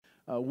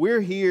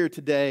We're here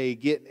today,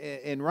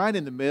 and right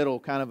in the middle,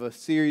 kind of a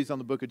series on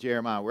the book of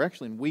Jeremiah. We're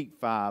actually in week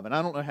 5, and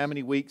I don't know how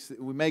many weeks.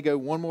 We may go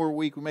one more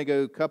week, we may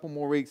go a couple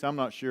more weeks. I'm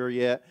not sure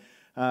yet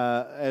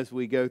as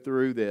we go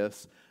through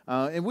this.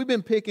 And we've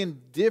been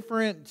picking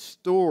different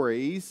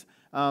stories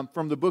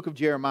from the book of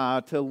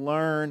Jeremiah to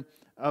learn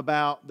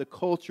about the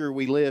culture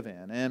we live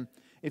in. And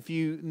if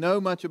you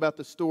know much about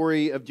the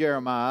story of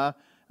Jeremiah,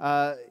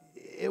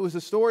 it was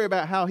a story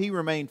about how he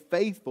remained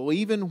faithful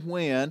even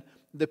when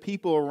the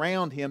people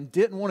around him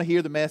didn't want to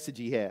hear the message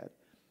he had.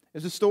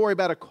 It's a story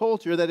about a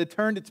culture that had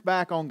turned its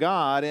back on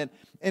God, and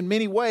in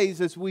many ways,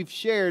 as we've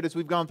shared, as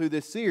we've gone through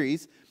this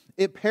series,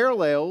 it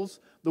parallels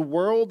the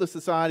world, the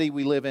society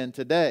we live in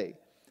today.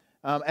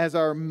 As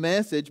our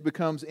message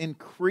becomes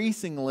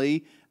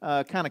increasingly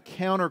kind of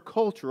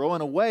countercultural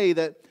in a way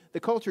that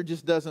the culture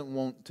just doesn't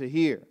want to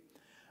hear.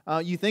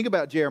 You think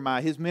about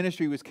Jeremiah, his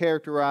ministry was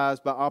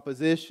characterized by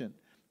opposition,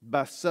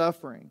 by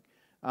suffering.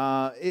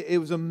 It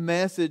was a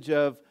message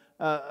of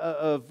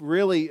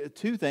really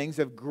two things,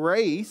 of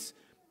grace.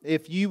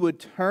 If you would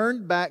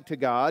turn back to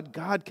God,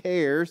 God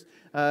cares.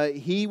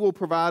 He will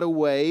provide a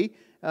way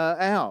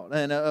out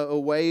and a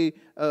way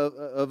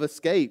of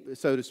escape,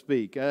 so to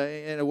speak,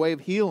 and a way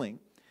of healing.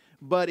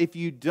 But if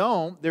you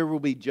don't, there will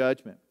be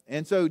judgment.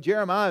 And so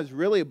Jeremiah is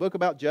really a book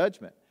about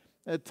judgment,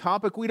 a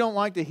topic we don't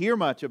like to hear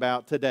much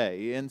about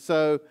today. And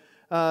so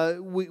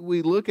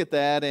we look at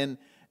that,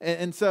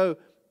 and so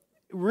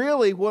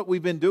really what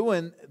we've been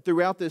doing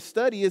throughout this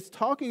study is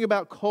talking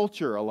about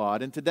culture a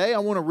lot. And today I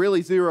want to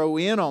really zero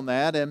in on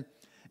that and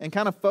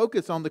kind of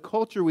focus on the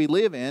culture we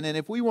live in. And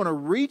if we want to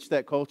reach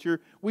that culture,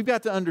 we've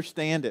got to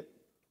understand it.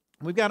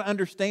 We've got to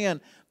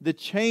understand the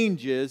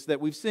changes that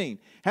we've seen.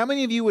 How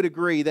many of you would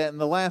agree that in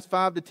the last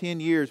 5 to 10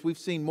 years, we've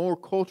seen more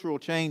cultural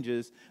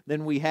changes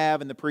than we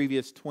have in the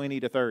previous 20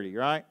 to 30,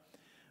 right?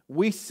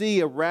 We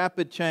see a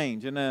rapid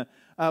change, and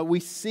we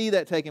see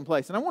that taking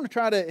place. And I want to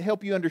try to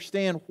help you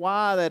understand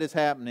why that is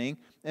happening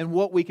and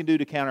what we can do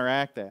to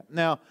counteract that.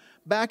 Now,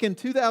 back in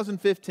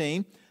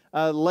 2015,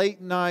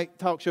 late-night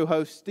talk show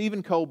host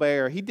Stephen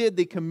Colbert, he did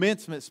the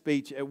commencement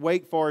speech at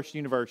Wake Forest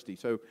University.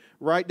 So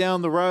right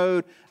down the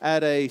road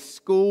at a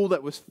school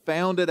that was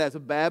founded as a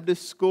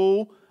Baptist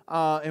school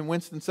in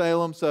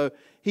Winston-Salem. So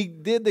he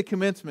did the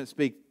commencement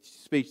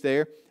speech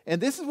there. And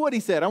this is what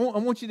he said. I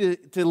want you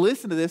to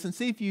listen to this and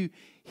see if you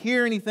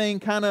hear anything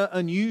kind of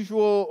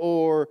unusual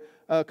or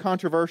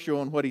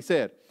controversial in what he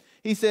said.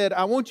 He said,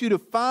 I want you to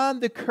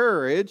find the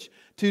courage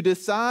to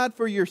decide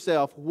for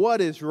yourself what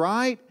is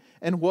right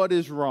and what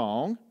is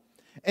wrong,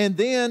 and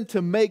then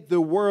to make the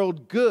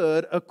world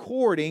good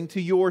according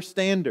to your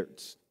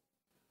standards.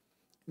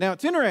 Now,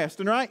 it's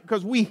interesting, right?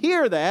 Because we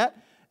hear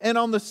that, and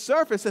on the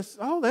surface,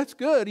 that's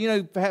good. You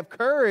know, have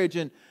courage,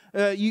 and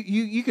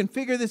you can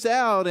figure this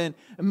out and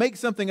make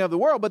something of the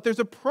world. But there's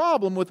a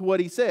problem with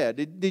what he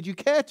said. Did you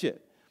catch it?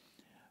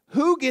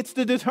 Who gets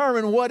to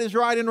determine what is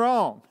right and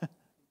wrong?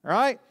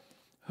 Right?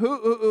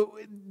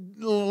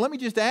 Let me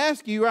just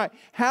ask you, right?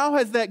 How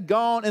has that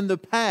gone in the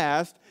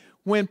past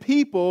when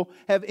people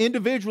have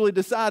individually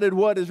decided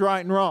what is right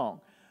and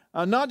wrong?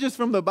 Not just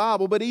from the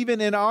Bible, but even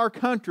in our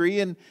country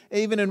and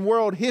even in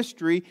world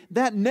history,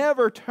 that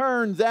never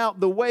turns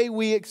out the way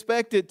we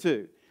expect it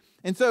to.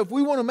 And so if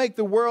we want to make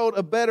the world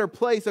a better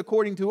place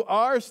according to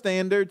our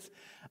standards,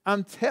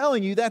 I'm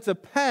telling you, that's a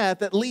path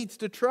that leads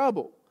to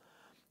trouble.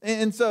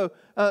 And so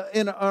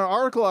in an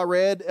article I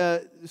read,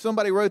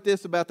 somebody wrote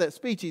this about that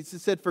speech. He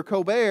said, for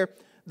Colbert,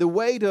 the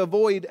way to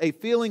avoid a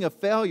feeling of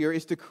failure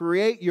is to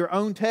create your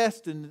own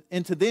test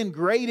and to then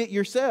grade it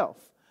yourself.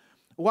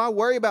 Why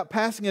worry about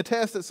passing a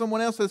test that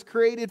someone else has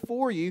created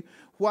for you?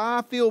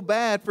 Why feel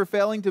bad for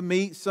failing to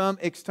meet some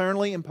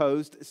externally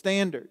imposed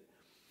standard?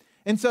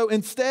 And so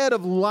instead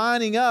of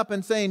lining up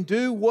and saying,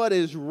 do what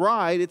is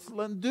right, it's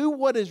do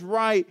what is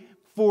right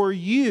for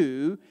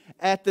you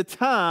at the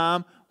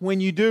time when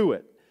you do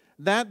it.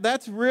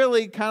 That's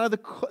really kind of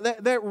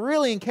that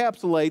really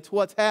encapsulates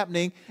what's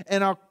happening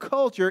in our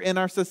culture, in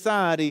our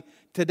society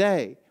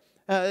today.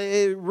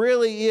 It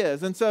really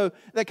is. And so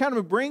that kind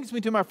of brings me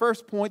to my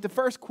first point, the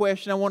first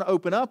question I want to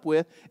open up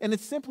with, and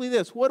it's simply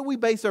this: what do we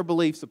base our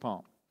beliefs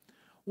upon?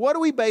 What do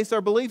we base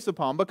our beliefs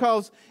upon?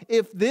 Because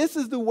if this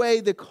is the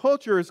way the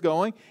culture is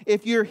going,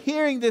 if you're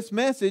hearing this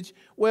message,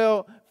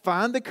 well,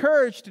 find the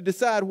courage to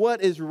decide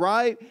what is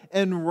right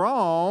and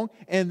wrong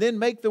and then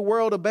make the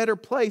world a better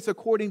place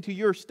according to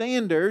your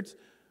standards.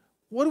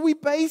 What do we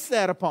base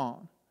that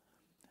upon?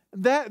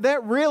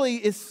 That really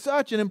is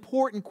such an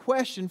important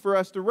question for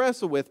us to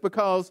wrestle with,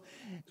 because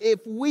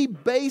if we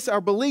base our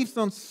beliefs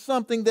on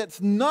something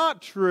that's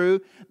not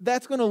true,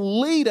 that's going to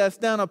lead us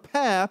down a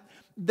path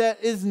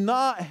that is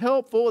not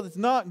helpful, that's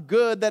not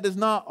good, that is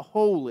not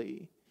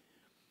holy.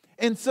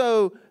 And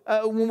so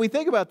when we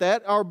think about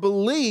that, our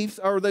beliefs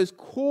are those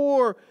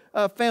core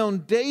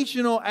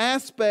foundational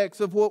aspects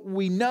of what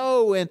we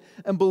know and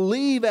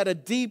believe at a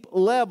deep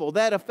level.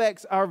 That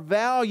affects our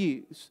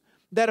values.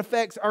 That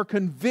affects our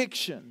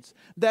convictions.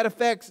 That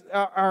affects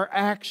our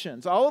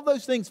actions. All of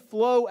those things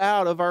flow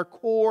out of our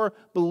core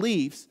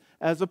beliefs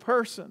as a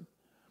person.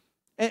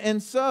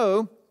 And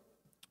so,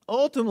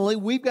 ultimately,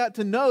 we've got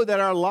to know that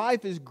our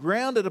life is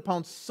grounded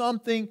upon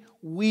something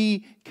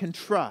we can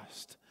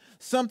trust,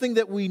 something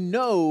that we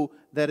know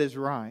that is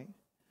right.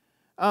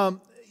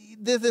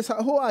 This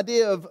whole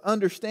idea of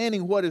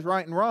understanding what is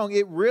right and wrong,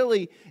 it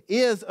really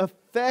is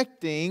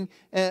affecting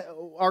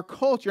our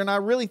culture, and I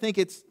really think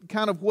it's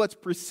kind of what's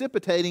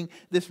precipitating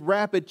this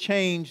rapid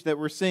change that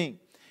we're seeing.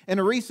 In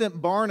a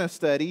recent Barna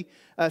study,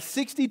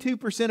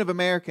 62% of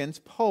Americans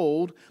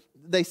polled,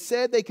 they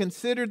said they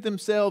considered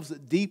themselves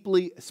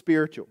deeply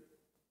spiritual.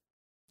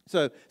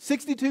 So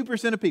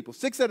 62% of people,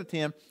 6 out of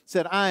 10,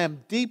 said, I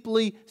am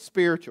deeply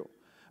spiritual.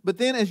 But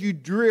then as you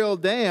drill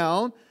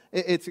down,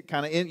 it's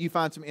kind of, you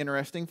find some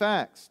interesting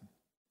facts.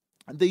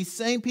 These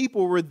same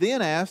people were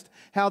then asked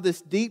how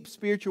this deep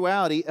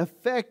spirituality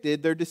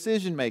affected their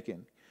decision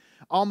making.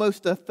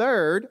 Almost a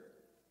third,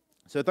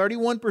 so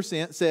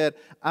 31%, said,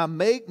 I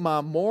make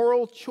my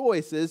moral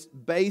choices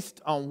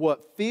based on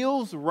what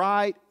feels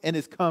right and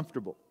is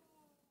comfortable.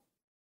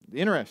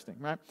 Interesting,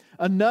 right?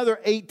 Another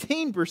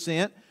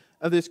 18%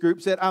 of this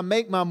group said, I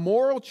make my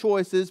moral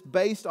choices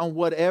based on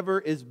whatever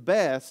is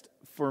best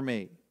for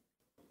me.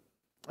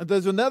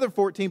 There's another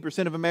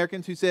 14% of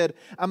Americans who said,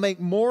 I make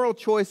moral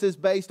choices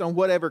based on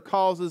whatever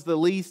causes the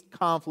least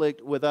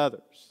conflict with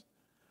others.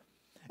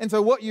 And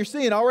so what you're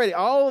seeing already,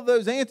 all of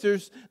those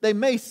answers, they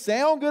may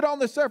sound good on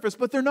the surface,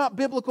 but they're not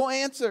biblical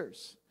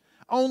answers.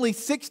 Only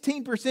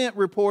 16%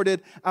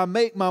 reported, I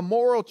make my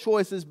moral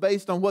choices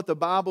based on what the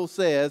Bible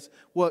says,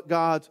 what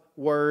God's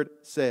Word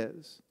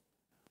says.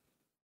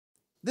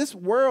 This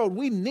world,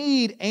 we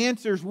need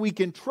answers we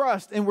can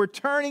trust, and we're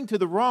turning to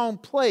the wrong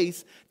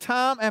place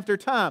time after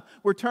time.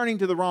 We're turning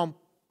to the wrong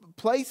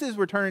places,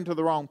 we're turning to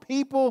the wrong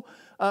people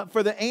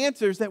for the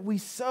answers that we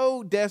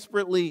so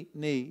desperately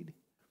need.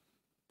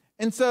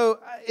 And so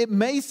it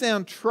may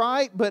sound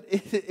trite, but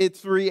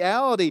it's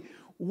reality.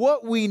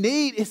 What we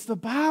need is the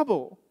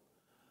Bible.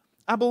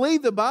 I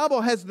believe the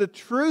Bible has the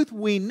truth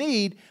we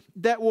need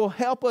that will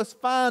help us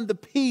find the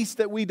peace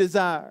that we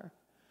desire.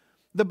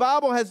 The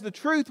Bible has the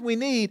truth we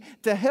need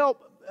to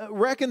help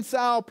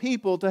reconcile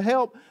people, to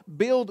help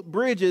build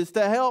bridges,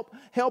 to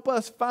help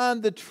us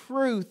find the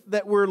truth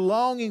that we're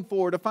longing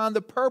for, to find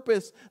the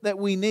purpose that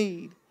we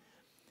need.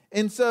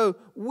 And so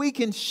we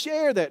can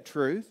share that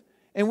truth,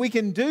 and we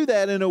can do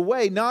that in a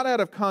way not out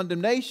of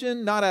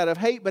condemnation, not out of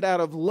hate, but out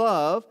of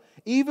love,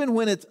 even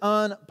when it's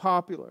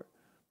unpopular.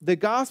 The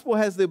gospel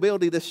has the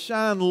ability to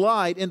shine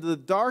light into the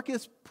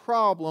darkest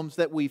problems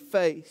that we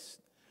face.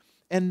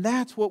 And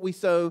that's what we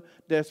so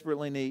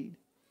desperately need.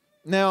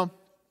 Now,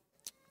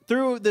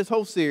 through this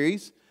whole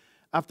series,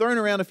 I've thrown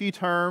around a few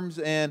terms,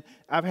 and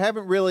I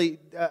haven't really,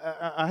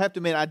 I have to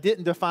admit, I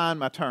didn't define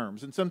my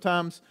terms. And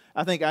sometimes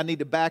I think I need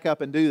to back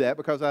up and do that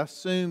because I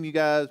assume you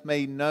guys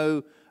may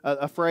know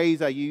a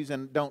phrase I use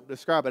and don't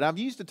describe it. I've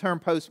used the term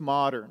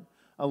postmodern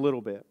a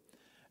little bit.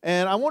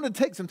 And I want to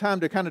take some time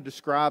to kind of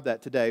describe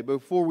that today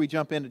before we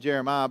jump into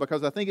Jeremiah,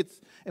 because I think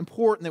it's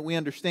important that we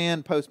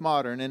understand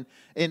postmodern.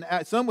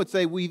 And some would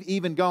say we've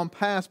even gone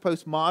past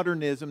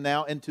postmodernism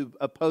now into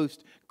a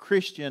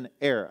post-Christian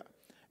era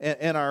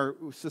in our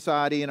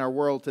society, in our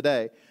world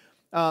today.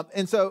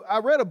 And so I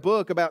read a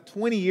book about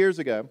 20 years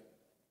ago.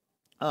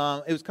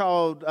 It was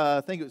called,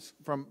 I think it was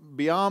From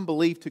Beyond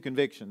Belief to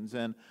Convictions,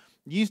 and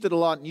used it a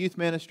lot in youth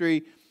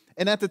ministry.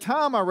 And at the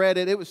time I read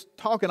it, it was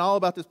talking all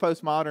about this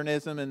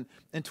postmodernism.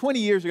 And 20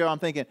 years ago, I'm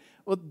thinking,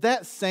 well,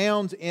 that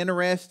sounds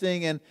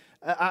interesting. And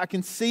I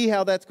can see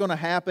how that's going to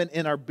happen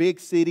in our big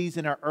cities,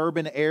 in our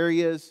urban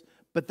areas.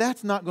 But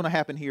that's not going to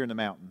happen here in the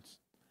mountains.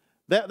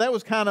 That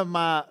was kind of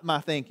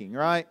my thinking,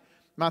 right?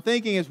 My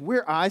thinking is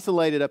we're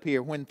isolated up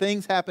here. When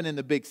things happen in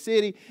the big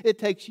city, it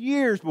takes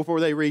years before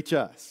they reach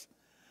us.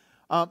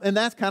 And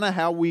that's kind of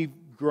how we've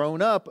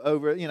grown up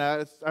over,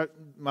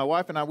 my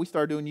wife and I, we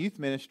started doing youth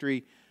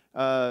ministry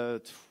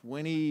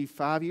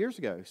 25 years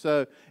ago.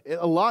 So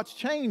a lot's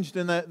changed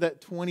in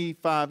that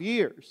 25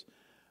 years.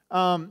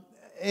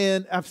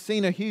 And I've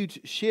seen a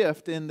huge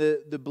shift in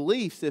the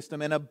belief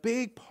system. And a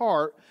big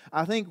part,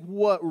 I think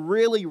what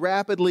really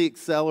rapidly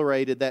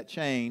accelerated that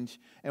change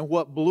and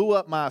what blew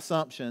up my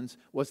assumptions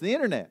was the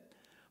internet.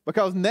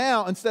 Because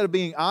now, instead of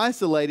being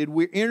isolated,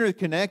 we're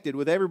interconnected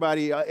with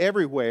everybody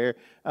everywhere.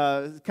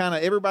 Kind of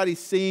everybody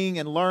seeing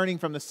and learning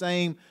from the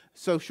same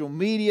social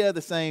media,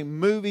 the same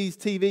movies,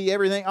 TV,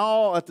 everything,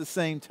 all at the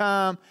same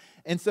time.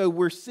 And so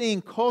we're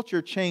seeing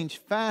culture change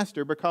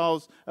faster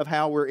because of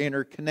how we're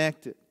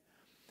interconnected.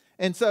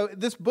 And so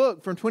this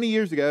book from 20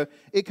 years ago,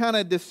 it kind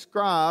of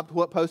described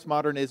what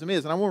postmodernism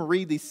is. And I want to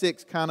read these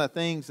 6 kind of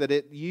things that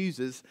it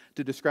uses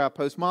to describe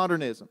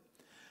postmodernism.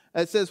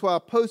 It says, while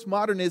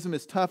postmodernism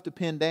is tough to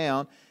pin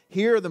down,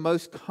 here are the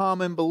most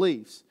common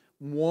beliefs.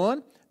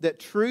 1, that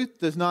truth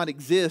does not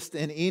exist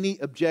in any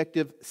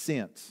objective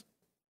sense.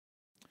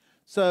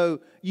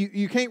 So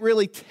you can't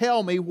really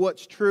tell me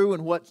what's true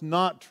and what's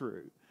not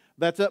true.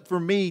 That's up for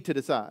me to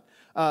decide.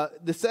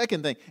 The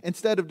second thing,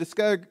 instead of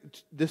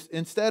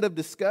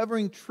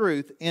discovering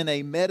truth in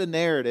a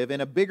meta-narrative,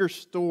 in a bigger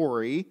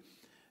story,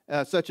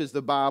 such as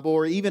the Bible,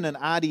 or even an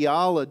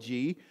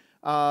ideology,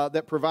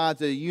 that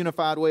provides a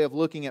unified way of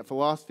looking at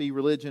philosophy,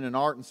 religion, and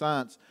art and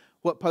science.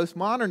 What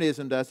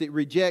postmodernism does, it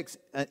rejects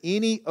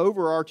any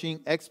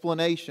overarching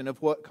explanation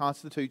of what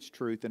constitutes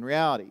truth and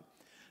reality.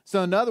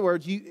 So in other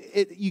words,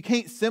 you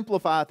can't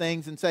simplify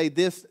things and say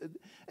this,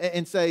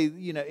 and say,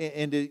 you know,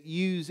 and to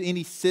use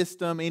any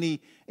system,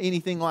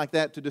 anything like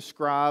that to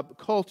describe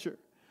culture.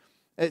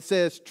 It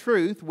says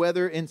truth,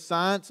 whether in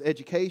science,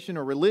 education,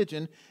 or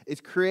religion, is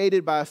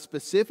created by a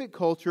specific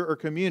culture or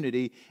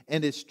community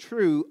and is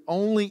true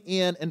only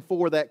in and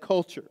for that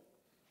culture.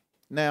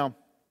 Now,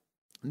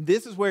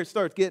 this is where it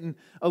starts getting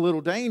a little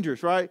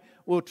dangerous, right?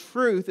 Well,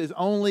 truth is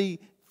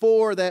only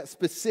for that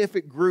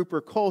specific group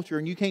or culture,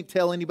 and you can't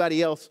tell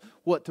anybody else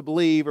what to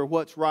believe or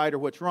what's right or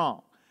what's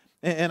wrong.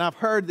 And I've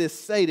heard this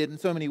stated in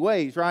so many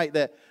ways, right?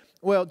 That,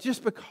 well,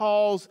 just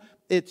because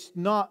it's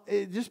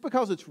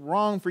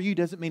wrong for you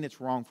doesn't mean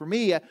it's wrong for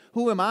me.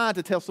 Who am I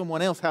to tell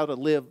someone else how to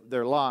live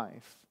their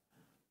life?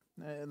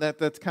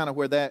 That's kind of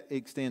where that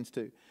extends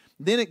to.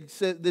 Then it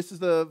says, this is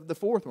the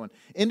fourth one.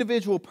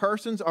 Individual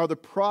persons are the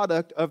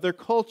product of their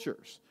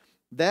cultures.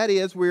 That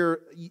is, we're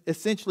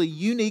essentially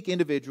unique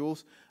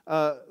individuals.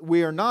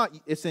 We are not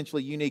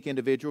essentially unique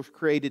individuals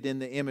created in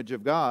the image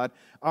of God.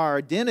 Our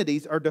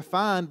identities are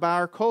defined by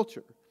our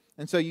culture.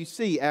 And so you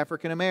see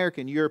African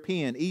American,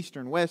 European,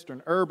 Eastern,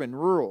 Western, urban,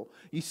 rural.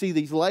 You see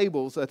these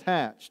labels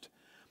attached.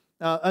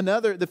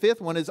 The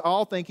fifth one is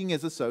all thinking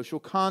is a social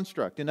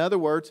construct. In other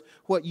words,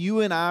 what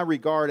you and I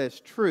regard as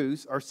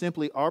truths are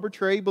simply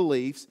arbitrary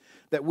beliefs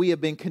that we have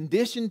been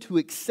conditioned to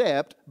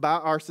accept by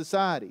our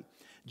society,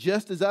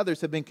 just as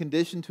others have been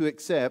conditioned to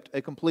accept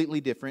a completely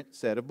different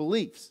set of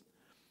beliefs.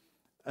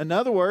 In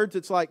other words,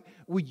 it's like,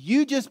 well,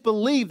 you just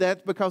believe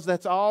that because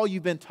that's all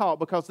you've been taught,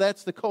 because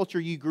that's the culture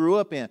you grew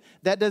up in.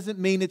 That doesn't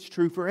mean it's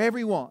true for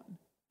everyone.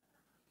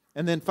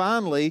 And then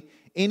finally,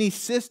 any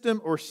system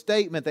or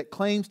statement that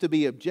claims to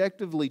be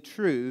objectively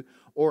true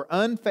or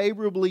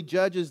unfavorably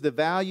judges the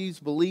values,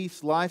 beliefs,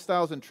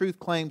 lifestyles, and truth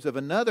claims of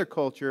another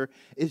culture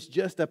is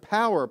just a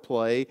power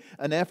play,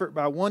 an effort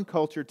by one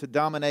culture to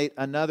dominate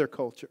another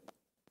culture.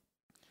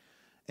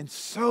 And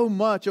so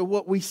much of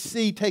what we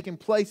see taking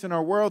place in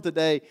our world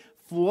today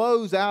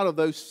flows out of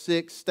those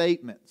 6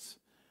 statements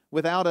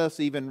without us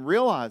even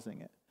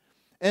realizing it.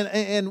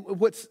 And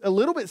what's a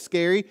little bit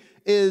scary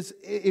is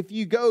if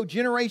you go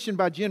generation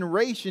by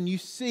generation, you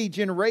see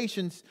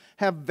generations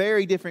have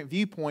very different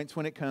viewpoints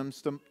when it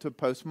comes to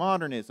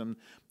postmodernism.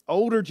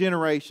 Older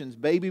generations,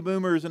 baby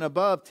boomers and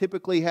above,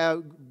 typically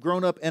have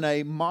grown up in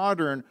a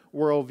modern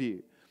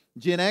worldview.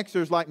 Gen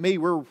Xers like me,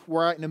 we're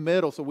right in the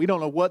middle, so we don't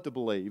know what to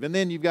believe. And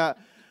then you've got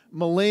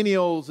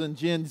millennials and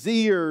Gen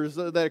Zers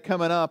that are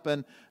coming up,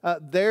 and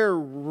they're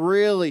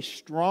really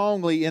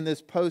strongly in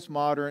this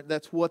postmodern.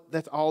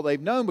 That's all they've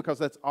known, because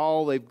that's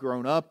all they've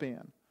grown up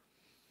in.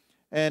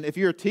 And if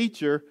you're a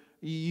teacher,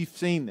 you've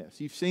seen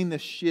this. You've seen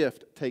this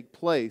shift take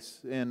place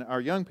in our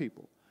young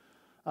people.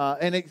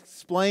 And it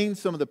explains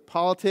some of the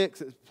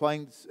politics, it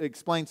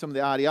explains some of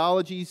the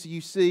ideologies you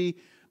see,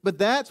 but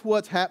that's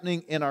what's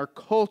happening in our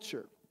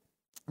culture.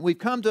 We've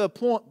come to a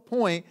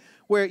point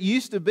where it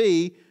used to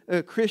be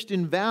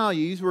Christian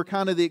values were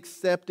kind of the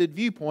accepted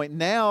viewpoint.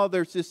 Now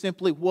there's just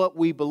simply what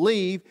we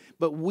believe,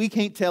 but we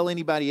can't tell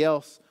anybody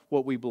else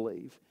what we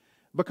believe.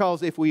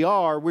 Because if we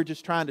are, we're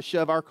just trying to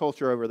shove our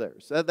culture over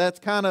theirs. That's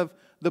kind of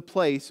the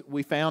place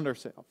we found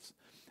ourselves.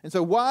 And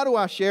so why do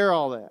I share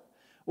all that?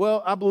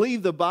 Well, I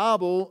believe the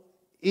Bible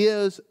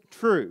is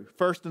true,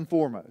 first and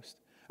foremost.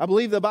 I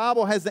believe the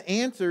Bible has the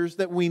answers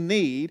that we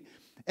need,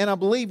 and I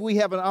believe we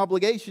have an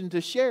obligation to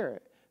share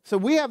it. So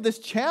we have this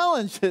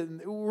challenge.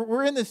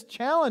 We're in this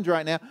challenge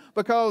right now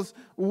because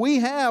we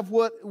have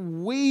what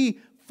we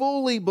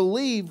fully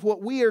believe,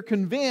 what we are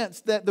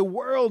convinced that the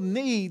world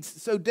needs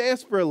so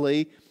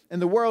desperately,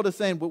 and the world is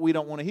saying, but we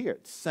don't want to hear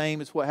it. Same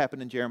as what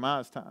happened in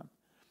Jeremiah's time.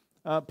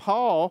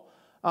 Paul,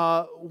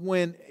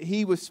 when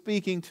he was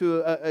speaking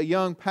to a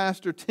young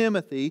pastor,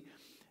 Timothy,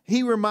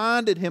 he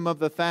reminded him of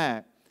the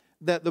fact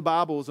that the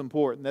Bible is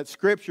important, that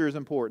Scripture is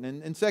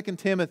important. In 2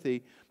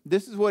 Timothy,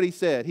 this is what he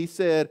said. He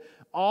said,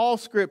 all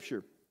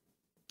Scripture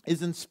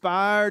is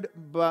inspired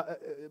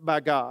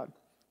by God.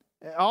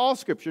 All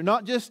Scripture,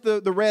 not just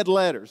the red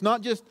letters,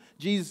 not just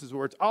Jesus'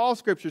 words. All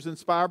Scripture is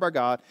inspired by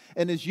God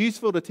and is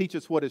useful to teach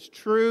us what is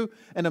true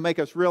and to make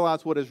us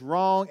realize what is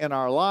wrong in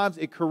our lives.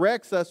 It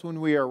corrects us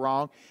when we are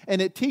wrong,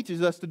 and it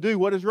teaches us to do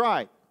what is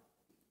right.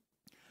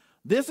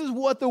 This is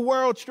what the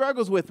world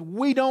struggles with.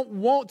 We don't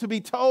want to be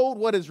told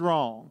what is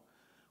wrong.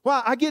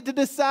 Well, I get to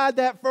decide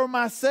that for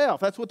myself.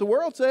 That's what the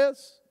world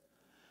says.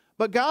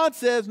 But God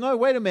says, no,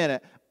 wait a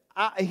minute.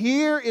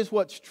 Here is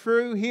what's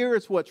true. Here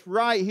is what's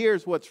right. Here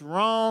is what's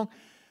wrong.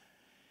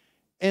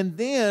 And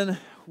then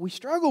we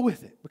struggle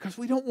with it because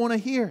we don't want to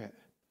hear it.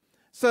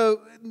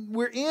 So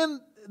we're in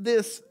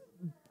this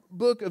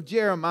book of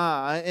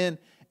Jeremiah, and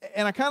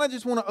I kind of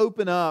just want to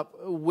open up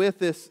with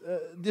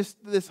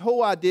this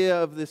whole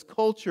idea of this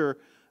culture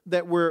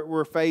that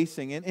we're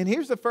facing. And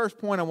here's the first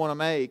point I want to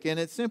make, and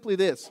it's simply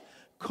this.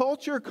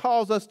 Culture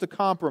calls us to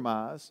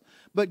compromise,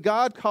 but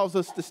God calls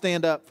us to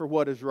stand up for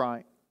what is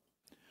right.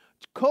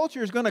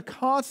 culture is going to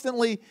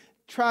constantly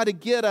try to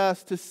get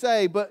us to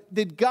say, but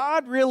did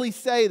God really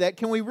say that?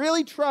 Can we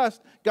really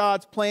trust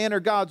God's plan or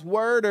God's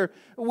word? Or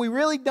we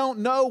really don't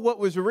know what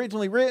was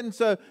originally written,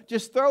 so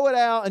just throw it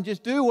out and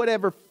just do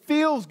whatever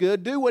feels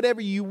good, do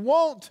whatever you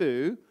want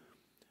to.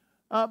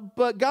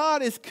 But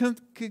God is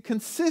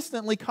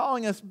consistently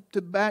calling us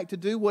back to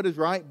do what is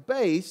right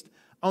based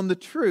on the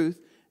truth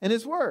in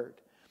His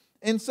word.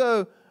 And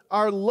so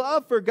our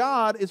love for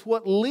God is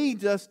what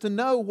leads us to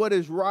know what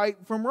is right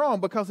from wrong,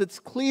 because it's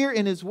clear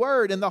in His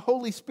word, and the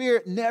Holy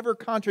Spirit never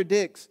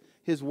contradicts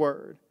His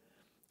word.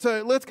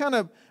 So let's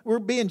we'll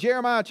be in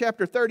Jeremiah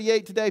chapter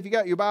 38 today. If you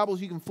got your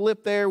Bibles, you can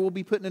flip there. We'll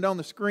be putting it on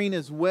the screen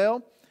as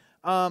well.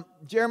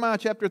 Jeremiah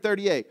chapter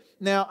 38.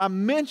 Now, I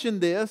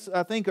mentioned this,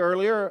 I think,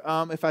 earlier.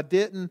 If I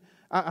didn't,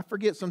 I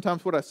forget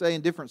sometimes what I say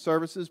in different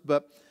services,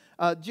 but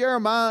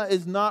Jeremiah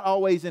is not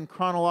always in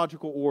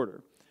chronological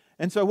order.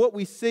 And so what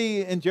we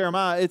see in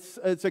Jeremiah,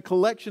 it's a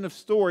collection of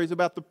stories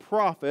about the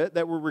prophet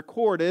that were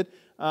recorded,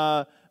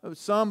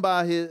 some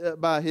by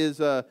his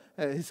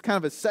kind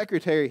of a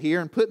secretary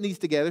here, and putting these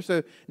together.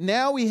 So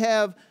now we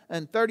have,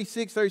 in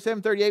 36,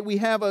 37, 38, we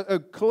have a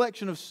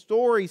collection of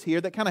stories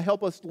here that kind of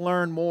help us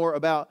learn more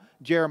about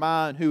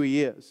Jeremiah and who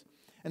he is.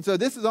 And so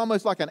this is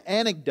almost like an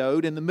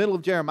anecdote in the middle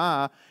of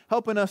Jeremiah,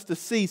 helping us to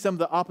see some of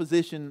the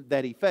opposition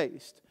that he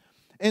faced.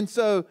 And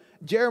so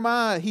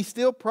Jeremiah, he's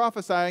still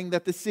prophesying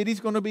that the city's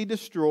going to be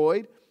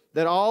destroyed,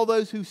 that all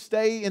those who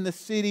stay in the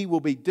city will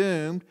be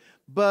doomed,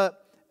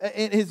 but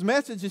his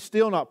message is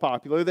still not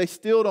popular. They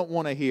still don't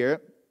want to hear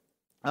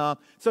it.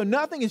 So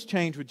nothing has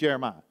changed with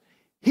Jeremiah.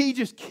 He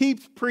just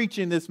keeps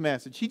preaching this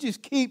message. He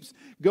just keeps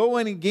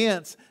going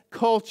against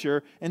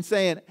culture and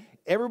saying,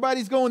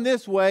 everybody's going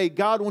this way,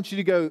 God wants you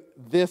to go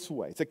this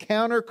way. It's a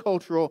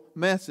countercultural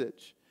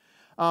message.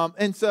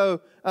 And so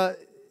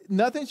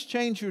nothing's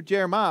changed with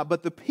Jeremiah,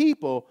 but the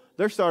people,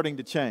 they're starting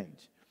to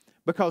change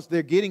because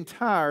they're getting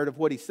tired of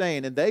what he's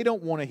saying, and they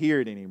don't want to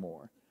hear it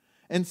anymore.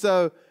 And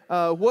so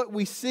what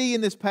we see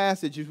in this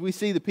passage is we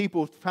see the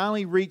people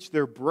finally reach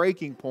their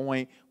breaking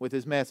point with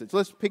his message.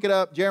 Let's pick it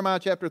up, Jeremiah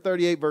chapter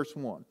 38, verse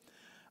 1.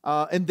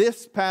 And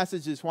this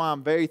passage is why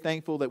I'm very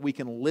thankful that we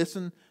can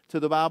listen to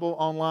the Bible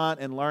online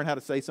and learn how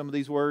to say some of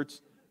these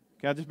words.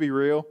 Can I just be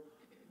real?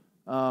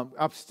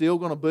 I'm still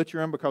going to butcher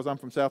them because I'm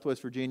from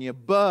Southwest Virginia,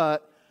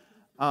 but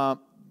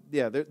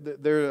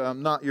they're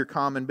not your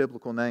common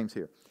biblical names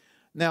here.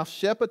 Now,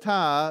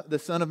 Shephatiah, the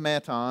son of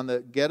Mattan, the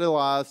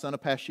Gedaliah, son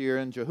of Pashur,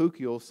 and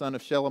Jehukiel, son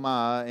of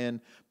Shelemiah,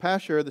 and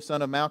Pashur, the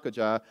son of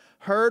Malchijah,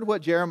 heard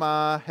what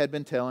Jeremiah had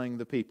been telling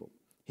the people.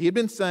 He had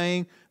been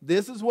saying,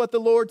 this is what the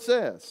Lord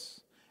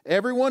says.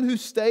 Everyone who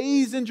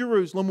stays in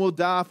Jerusalem will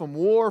die from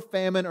war,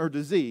 famine, or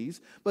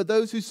disease, but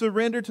those who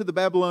surrender to the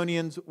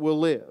Babylonians will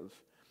live.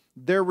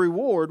 Their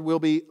reward will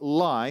be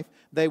life.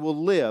 They will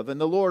live.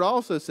 And the Lord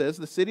also says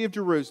the city of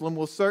Jerusalem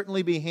will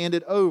certainly be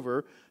handed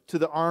over to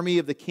the army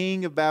of the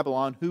king of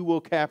Babylon, who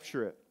will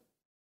capture it.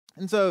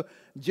 And so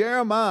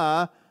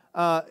Jeremiah,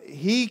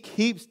 he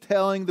keeps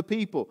telling the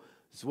people,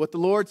 this is what the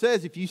Lord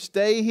says. If you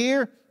stay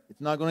here,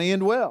 it's not going to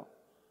end well.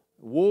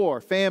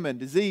 War, famine,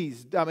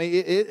 disease. I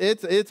mean,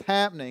 it's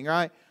happening,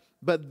 right?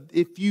 But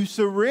if you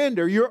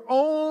surrender, your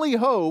only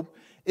hope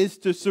is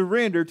to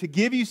surrender, to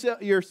give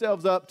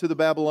yourselves up to the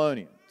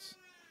Babylonians.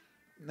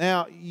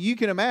 Now, you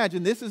can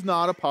imagine this is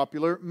not a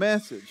popular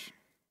message.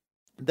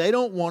 They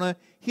don't want to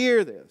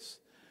hear this.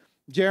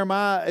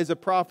 Jeremiah is a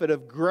prophet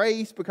of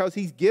grace because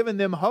he's given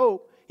them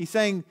hope. He's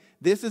saying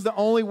this is the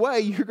only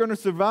way you're going to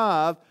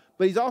survive,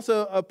 but he's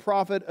also a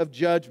prophet of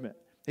judgment.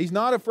 He's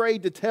not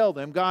afraid to tell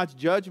them God's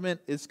judgment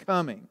is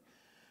coming,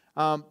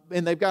 and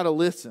they've got to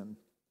listen.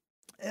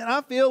 And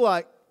I feel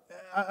like,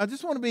 I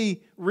just want to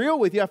be real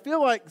with you, I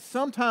feel like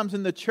sometimes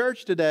in the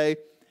church today,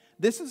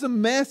 this is a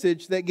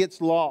message that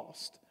gets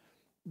lost.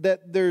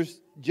 That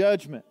there's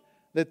judgment,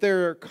 that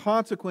there are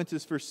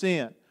consequences for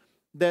sin,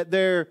 that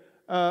there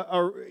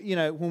are,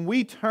 when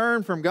we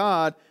turn from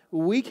God,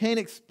 we can't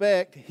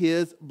expect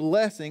His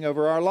blessing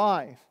over our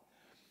life.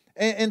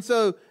 And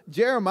so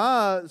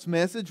Jeremiah's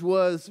message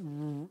was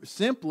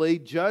simply,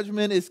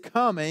 judgment is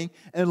coming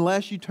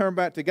unless you turn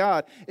back to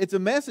God. It's a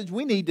message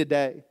we need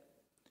today.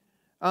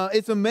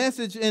 It's a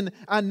message, and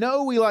I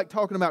know we like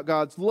talking about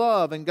God's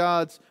love and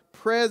God's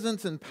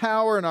presence and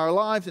power in our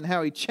lives and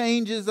how He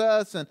changes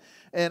us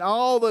and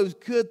all those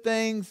good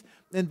things.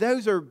 And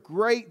those are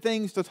great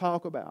things to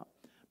talk about.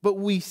 But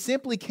we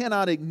simply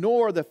cannot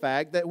ignore the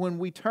fact that when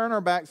we turn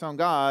our backs on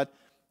God,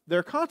 there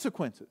are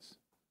consequences.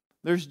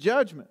 There's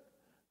judgment,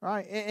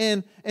 right?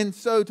 And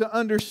so to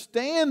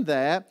understand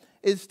that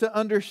is to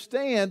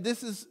understand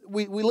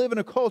we live in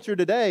a culture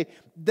today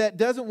that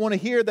doesn't want to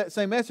hear that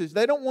same message.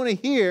 They don't want to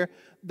hear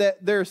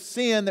that there's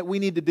sin that we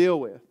need to deal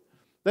with.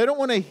 They don't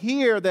want to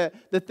hear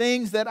that the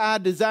things that I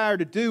desire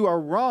to do are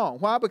wrong.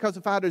 Why? Because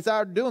if I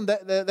desire to do them,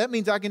 that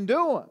means I can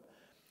do them.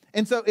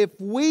 And so if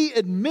we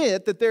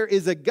admit that there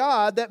is a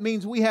God, that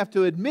means we have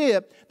to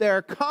admit there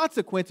are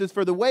consequences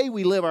for the way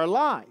we live our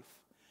life.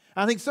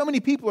 I think so many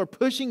people are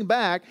pushing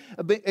back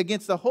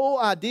against the whole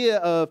idea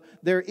of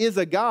there is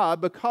a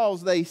God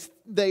because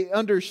they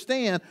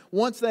understand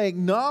once they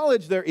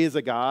acknowledge there is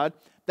a God,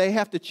 they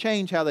have to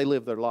change how they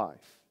live their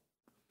life.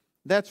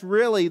 That's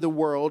really the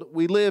world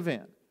we live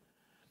in.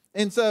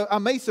 And so I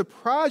may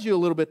surprise you a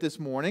little bit this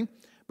morning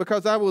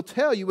because I will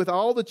tell you with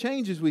all the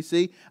changes we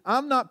see,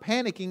 I'm not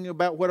panicking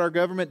about what our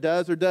government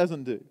does or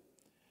doesn't do.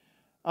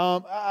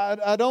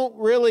 I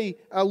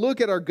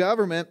look at our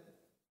government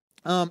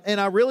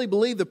and I really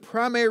believe the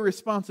primary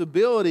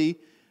responsibility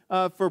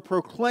for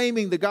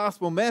proclaiming the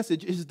gospel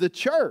message is the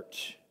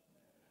church.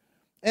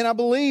 And I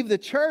believe the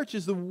church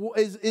is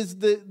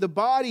the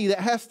body that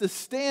has to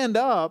stand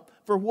up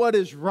for what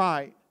is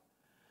right.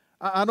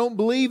 I don't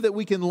believe that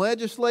we can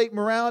legislate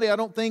morality. I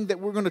don't think that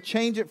we're going to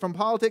change it from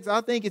politics. I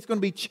think it's going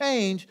to be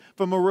changed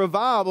from a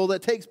revival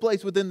that takes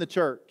place within the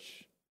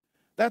church.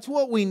 That's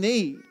what we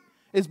need,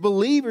 is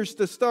believers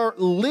to start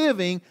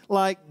living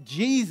like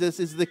Jesus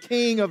is the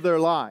king of their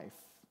life.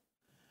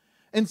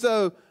 And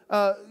so,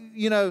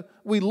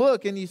 we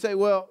look and you say,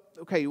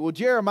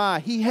 Jeremiah,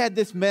 he had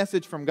this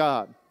message from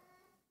God.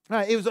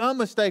 Right, it was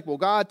unmistakable.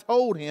 God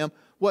told him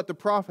what to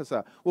prophesy.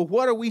 Well,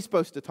 what are we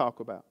supposed to talk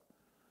about?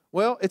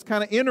 Well, it's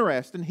kind of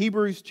interesting.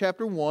 Hebrews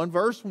chapter 1,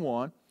 verse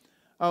 1,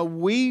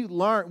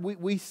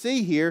 we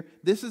see here,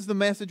 this is the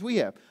message we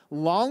have.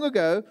 Long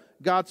ago,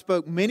 God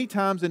spoke many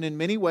times and in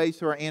many ways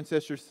to our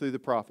ancestors through the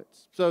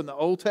prophets. So in the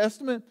Old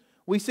Testament,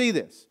 we see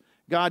this.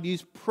 God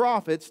used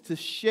prophets to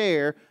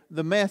share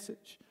the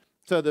message.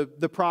 So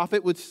the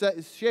prophet would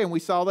share, and we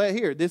saw that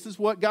here. This is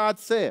what God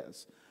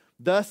says.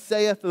 Thus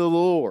saith the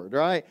Lord,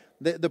 right?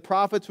 The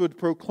prophets would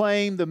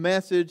proclaim the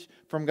message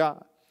from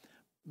God.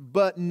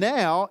 But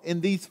now, in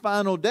these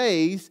final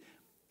days,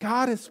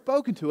 God has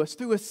spoken to us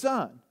through His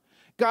Son.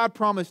 God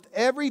promised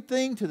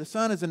everything to the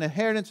Son as an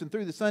inheritance, and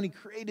through the Son He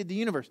created the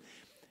universe.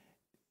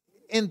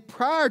 In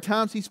prior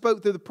times, He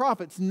spoke through the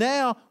prophets.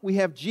 Now we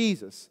have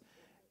Jesus.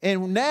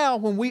 And now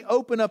when we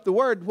open up the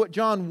Word, what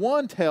John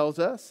 1 tells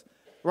us,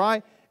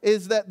 right,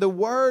 is that the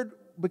Word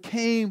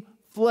became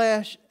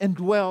flesh and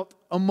dwelt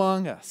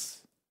among us.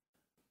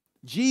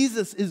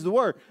 Jesus is the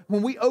Word.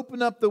 When we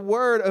open up the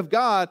Word of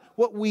God,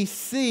 what we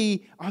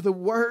see are the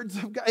words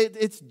of God.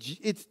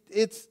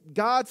 It's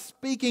God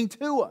speaking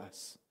to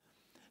us.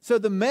 So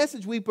the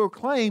message we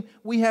proclaim,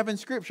 we have in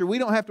Scripture. We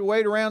don't have to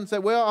wait around and say,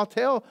 well, I'll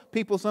tell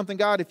people something,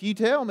 God, if you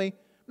tell me.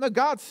 No,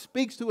 God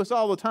speaks to us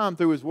all the time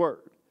through His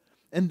Word.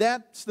 And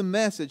that's the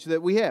message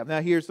that we have.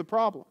 Now, here's the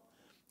problem.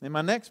 And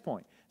my next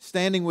point,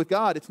 standing with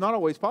God, it's not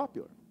always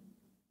popular.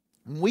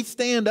 When we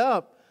stand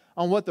up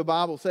on what the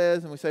Bible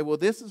says and we say, well,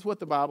 this is what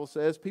the Bible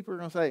says, people are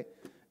going to say,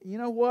 you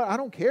know what, I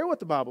don't care what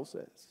the Bible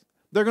says.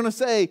 They're going to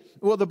say,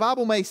 well, the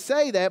Bible may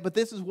say that, but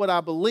this is what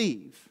I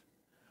believe.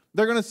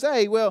 They're going to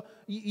say, well,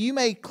 you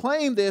may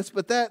claim this,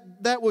 but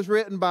that was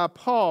written by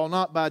Paul,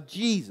 not by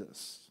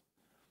Jesus.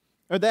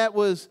 Or that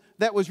was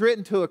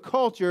written to a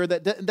culture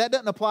that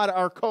doesn't apply to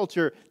our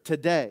culture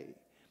today.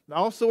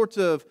 All sorts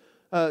of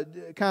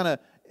kind of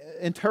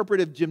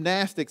interpretive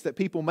gymnastics that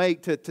people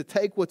make to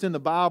take what's in the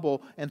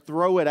Bible and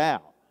throw it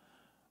out.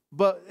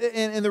 But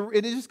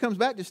it just comes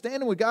back to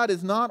standing with God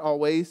is not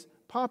always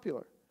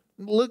popular.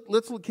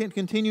 Let's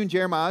continue in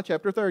Jeremiah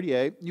chapter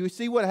 38. You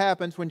see what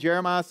happens when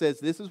Jeremiah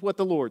says, this is what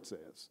the Lord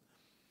says.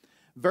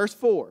 Verse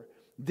 4,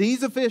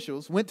 these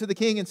officials went to the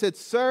king and said,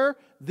 Sir,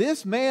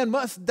 this man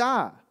must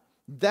die.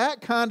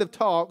 That kind of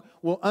talk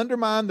will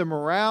undermine the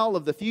morale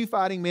of the few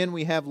fighting men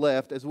we have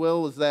left, as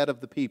well as that of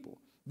the people.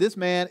 This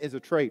man is a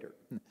traitor.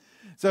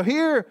 So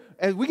here,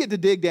 as we get to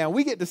dig down,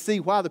 we get to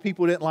see why the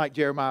people didn't like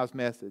Jeremiah's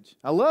message.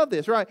 I love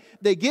this, right?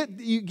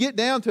 You get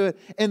down to it,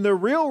 and the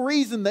real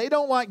reason they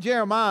don't like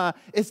Jeremiah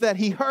is that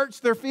he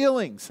hurts their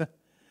feelings.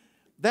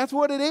 That's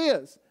what it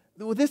is.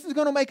 This is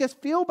going to make us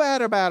feel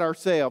bad about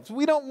ourselves.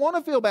 We don't want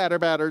to feel bad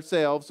about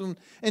ourselves.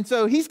 And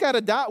so he's got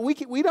to die.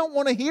 We don't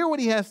want to hear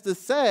what he has to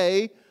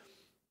say.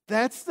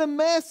 That's the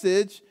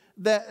message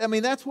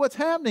that's what's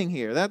happening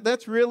here.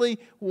 That's really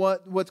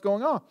what's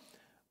going on.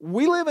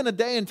 We live in a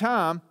day and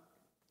time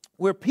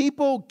where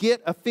people get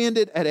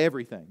offended at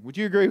everything. Would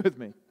you agree with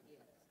me?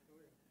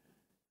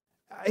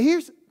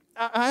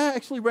 I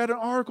actually read an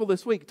article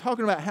this week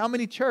talking about how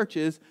many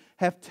churches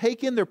have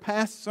taken their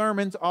past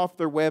sermons off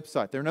their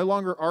website. They're no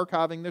longer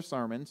archiving their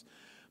sermons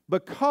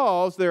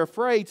because they're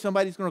afraid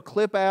somebody's going to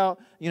clip out,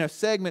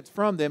 segments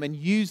from them and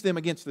use them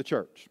against the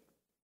church.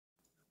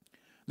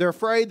 They're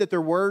afraid that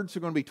their words are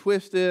going to be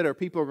twisted, or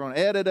people are going to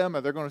edit them,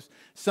 or they're going to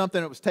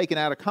something that was taken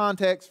out of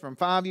context from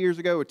 5 years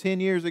ago or 10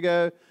 years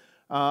ago.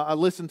 I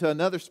listened to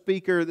another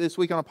speaker this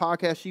week on a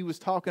podcast. She was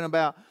talking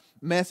about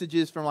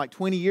messages from like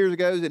 20 years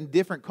ago in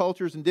different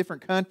cultures and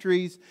different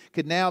countries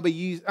could now be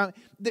used.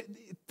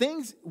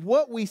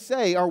 What we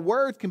say, our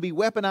words can be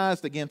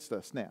weaponized against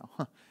us now.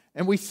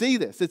 And we see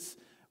this.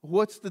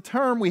 What's the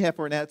term we have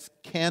for it now? It's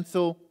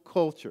cancel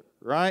culture,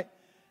 right?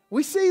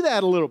 We see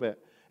that a little bit.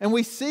 And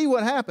we see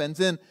what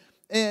happens. And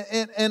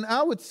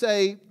I would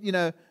say,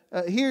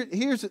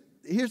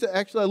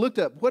 actually I looked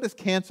up what is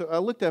cancel. I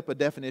looked up a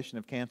definition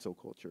of cancel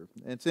culture.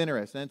 It's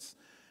interesting.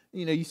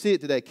 You see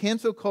it today.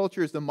 Cancel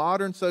culture is the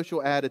modern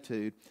social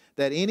attitude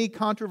that any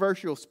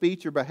controversial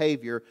speech or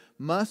behavior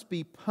must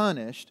be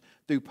punished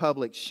through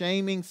public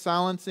shaming,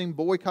 silencing,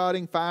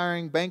 boycotting,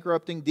 firing,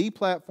 bankrupting,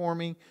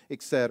 deplatforming,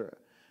 etc.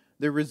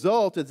 The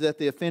result is that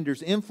the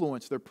offender's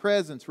influence, their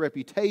presence,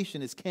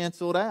 reputation is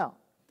canceled out.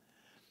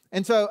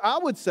 And so I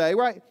would say,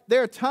 right,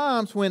 there are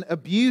times when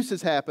abuse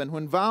has happened,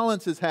 when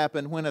violence has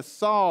happened, when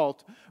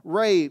assault,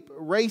 rape,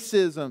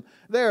 racism,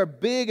 there are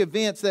big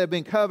events that have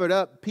been covered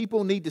up.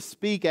 People need to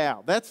speak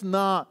out. That's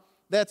not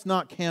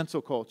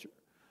cancel culture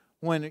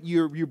when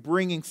you're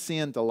bringing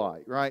sin to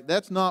light, right?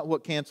 That's not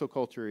what cancel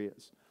culture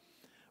is.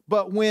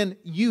 But when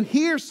you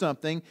hear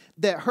something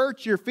that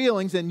hurts your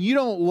feelings and you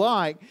don't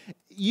like,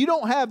 you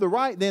don't have the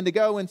right then to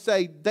go and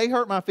say, they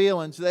hurt my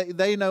feelings.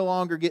 They no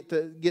longer get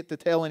to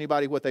tell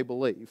anybody what they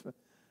believe.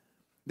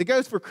 That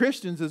goes for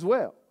Christians as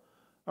well.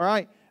 All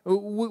right?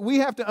 We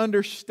have to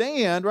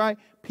understand, right?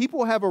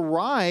 People have a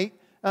right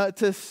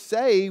to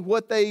say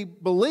what they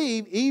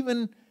believe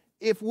even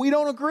if we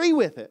don't agree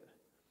with it.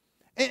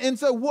 And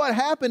so what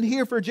happened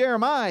here for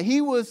Jeremiah, he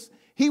was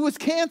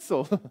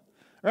canceled,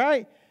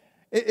 right?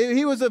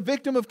 He was a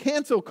victim of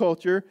cancel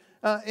culture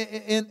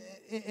in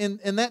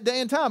that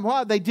day and time.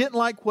 Why? They didn't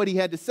like what he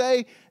had to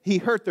say. He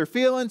hurt their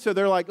feelings. So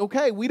they're like,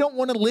 okay, we don't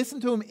want to listen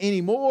to him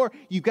anymore.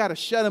 You've got to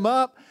shut him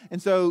up.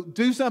 And so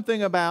do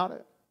something about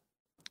it.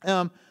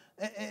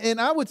 And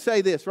I would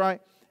say this,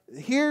 right?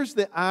 Here's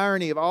the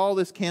irony of all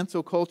this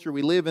cancel culture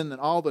we live in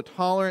and all the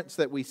tolerance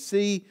that we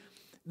see.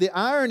 The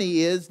irony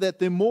is that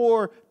the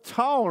more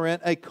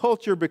tolerant a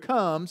culture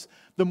becomes,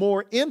 the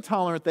more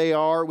intolerant they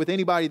are with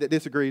anybody that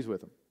disagrees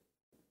with them.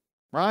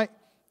 Right?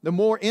 The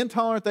more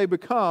intolerant they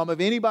become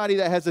of anybody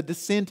that has a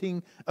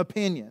dissenting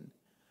opinion.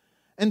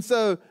 And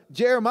so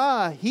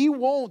Jeremiah, he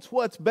wants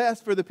what's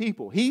best for the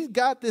people. He's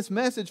got this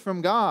message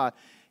from God.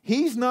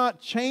 He's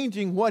not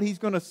changing what he's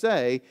going to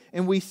say,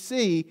 and we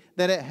see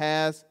that it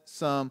has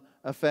some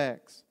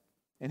effects.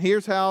 And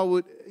here's how I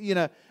would,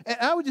 and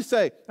I would just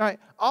say, all right,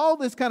 all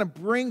this kind of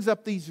brings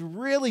up these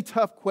really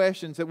tough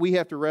questions that we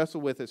have to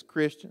wrestle with as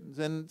Christians.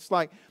 And it's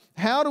like,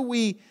 how do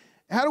we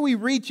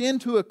reach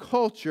into a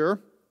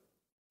culture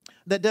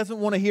that doesn't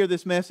want to hear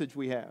this message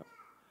we have?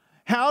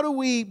 How do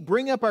we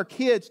bring up our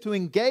kids to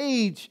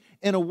engage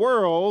in a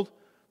world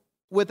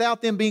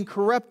without them being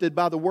corrupted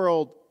by the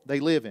world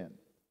they live in?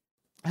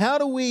 How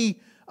do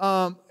we,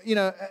 how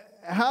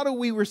do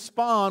we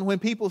respond when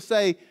people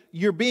say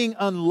you're being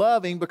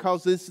unloving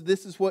because this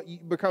is what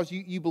because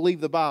you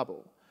believe the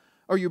Bible,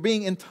 or you're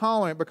being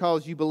intolerant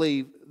because you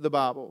believe the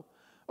Bible?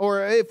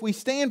 Or if we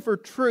stand for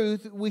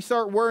truth, we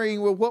start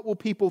worrying, well, what will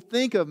people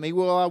think of me?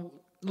 Will I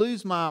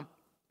lose my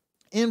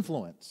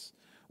influence?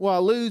 Will I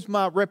lose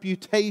my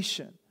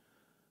reputation?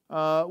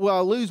 Will I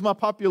lose my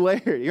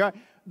popularity? Right?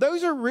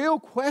 Those are real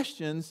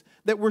questions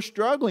that we're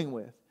struggling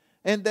with,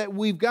 and that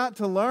we've got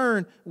to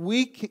learn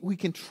we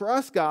can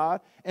trust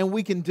God, and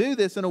we can do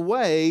this in a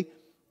way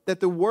that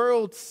the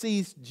world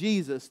sees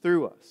Jesus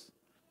through us.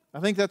 I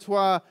think that's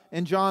why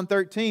in John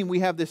 13 we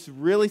have this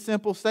really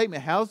simple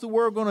statement. How's the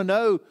world going to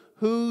know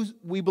who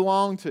we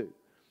belong to?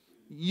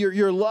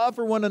 Your love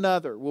for one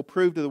another will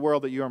prove to the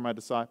world that you are my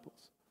disciples.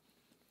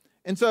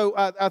 And so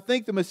I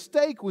think the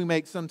mistake we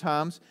make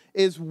sometimes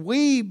is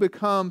we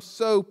become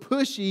so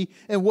pushy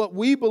in what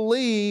we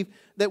believe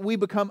that we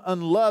become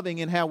unloving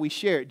in how we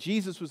share it.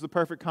 Jesus was the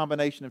perfect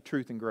combination of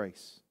truth and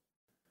grace.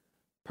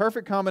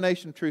 Perfect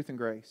combination of truth and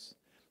grace.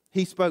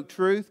 He spoke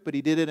truth, but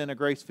he did it in a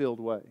grace-filled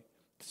way.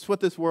 That's what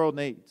this world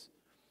needs.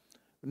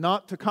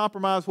 Not to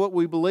compromise what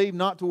we believe,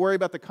 not to worry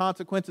about the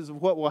consequences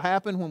of what will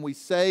happen when we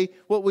say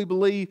what we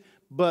believe,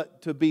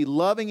 but to be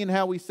loving in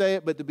how we say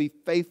it, but to be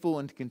faithful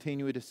and to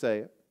continue to say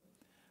it.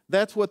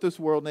 That's what this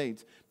world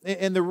needs.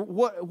 And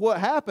what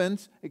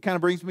happens, it kind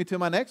of brings me to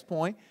my next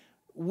point,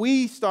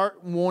 we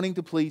start wanting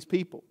to please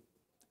people.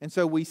 And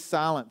so we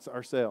silence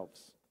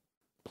ourselves.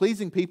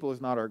 Pleasing people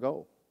is not our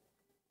goal.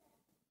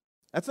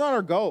 That's not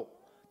our goal.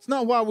 It's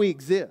not why we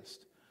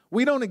exist.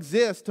 We don't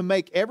exist to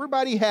make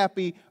everybody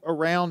happy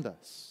around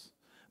us.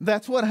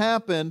 That's what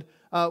happened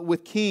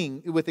with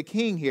the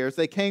king here as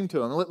they came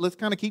to him. Let's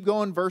kind of keep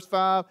going. Verse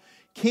 5.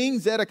 King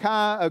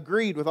Zedekiah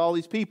agreed with all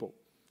these people.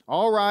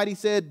 All right, he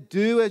said,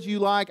 do as you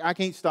like. I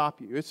can't stop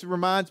you. This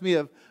reminds me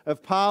of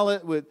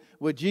Pilate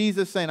with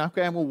Jesus saying,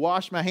 okay, I'm going to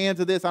wash my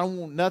hands of this. I don't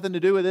want nothing to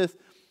do with this.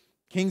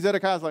 King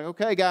Zedekiah's like,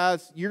 okay,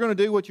 guys, you're going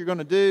to do what you're going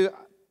to do.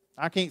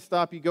 I can't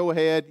stop you. Go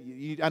ahead.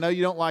 I know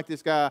you don't like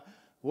this guy.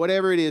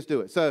 Whatever it is,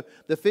 do it. So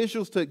the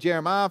officials took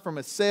Jeremiah from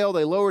his cell.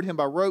 They lowered him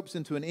by ropes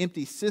into an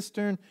empty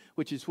cistern,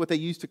 which is what they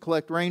used to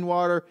collect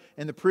rainwater,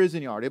 in the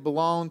prison yard. It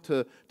belonged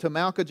to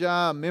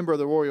Malchijah, a member of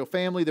the royal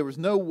family. There was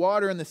no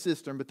water in the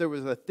cistern, but there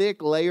was a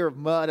thick layer of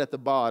mud at the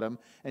bottom,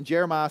 and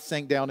Jeremiah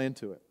sank down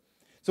into it.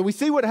 So we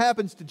see what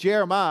happens to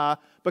Jeremiah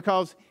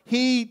because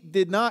he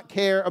did not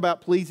care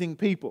about pleasing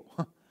people.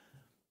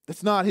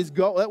 That's not his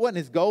goal. That wasn't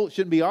his goal. It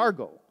shouldn't be our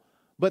goal.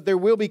 But there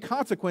will be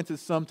consequences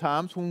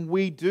sometimes when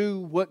we do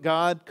what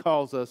God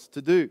calls us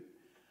to do.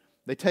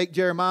 They take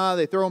Jeremiah,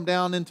 they throw him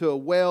down into a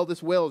well.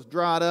 This well is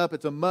dried up.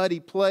 It's a muddy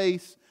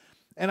place.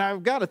 And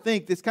I've got to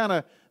think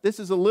this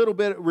is a little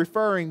bit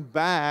referring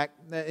back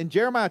in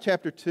Jeremiah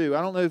chapter 2.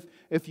 I don't know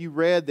if you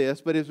read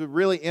this, but it's a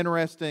really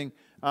interesting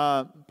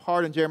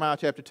part in Jeremiah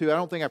chapter 2. I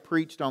don't think I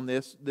preached on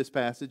this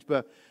passage,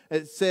 but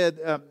it said,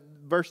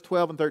 verse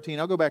 12 and 13,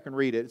 I'll go back and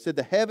read it. It said,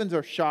 the heavens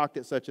are shocked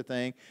at such a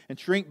thing and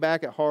shrink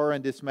back at horror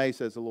and dismay,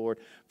 says the Lord.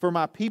 For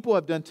my people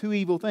have done two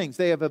evil things.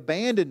 They have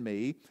abandoned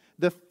me,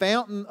 the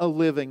fountain of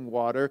living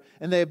water,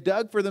 and they have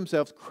dug for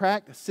themselves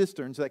cracked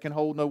cisterns that can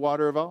hold no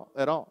water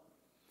at all.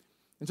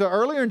 And so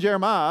earlier in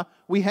Jeremiah,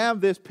 we have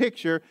this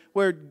picture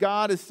where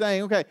God is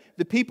saying, okay,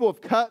 the people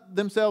have cut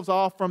themselves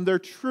off from their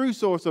true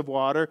source of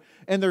water,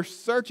 and they're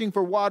searching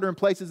for water in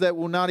places that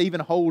will not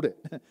even hold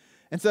it.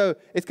 And so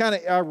it's kind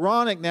of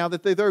ironic now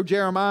that they throw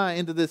Jeremiah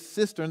into this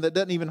cistern that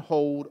doesn't even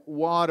hold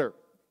water.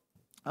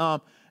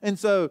 And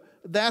so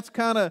that's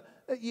kind of,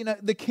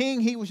 the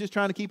king, he was just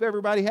trying to keep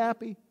everybody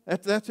happy.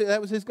 That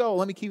was his goal.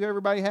 Let me keep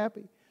everybody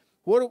happy.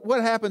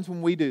 What happens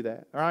when we do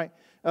that? All right.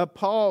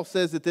 Paul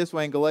says it this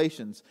way in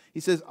Galatians.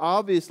 He says,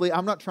 obviously,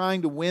 I'm not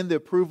trying to win the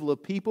approval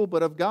of people,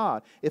 but of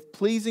God. If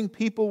pleasing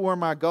people were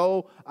my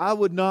goal, I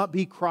would not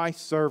be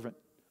Christ's servant.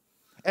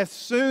 As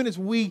soon as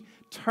we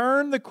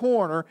turn the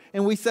corner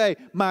and we say,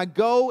 my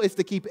goal is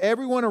to keep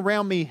everyone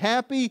around me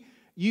happy,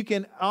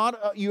 you're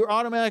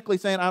automatically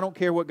saying, I don't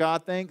care what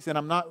God thinks, and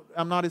I'm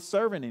not his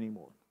servant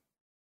anymore.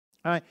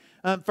 All right.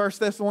 1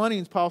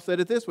 Thessalonians, Paul said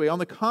it this way. On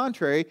the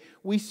contrary,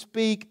 we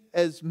speak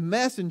as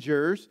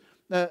messengers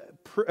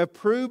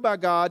approved by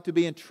God to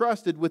be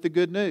entrusted with the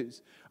good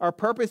news. Our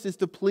purpose is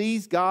to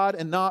please God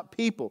and not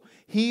people.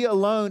 He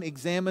alone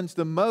examines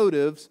the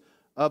motives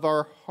of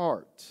our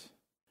heart.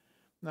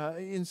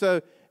 And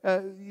so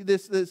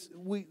this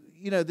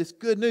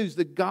good news,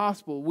 the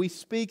gospel, we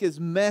speak as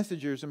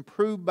messengers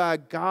approved by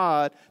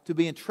God to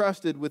be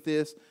entrusted with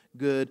this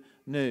good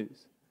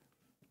news.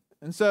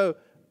 And so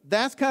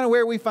that's kind of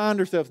where we find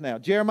ourselves now.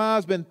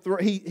 Jeremiah's been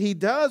he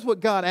does what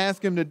God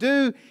asked him to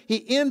do.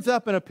 He ends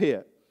up in a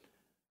pit.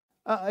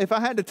 If I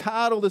had to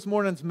title this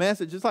morning's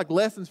message, it's like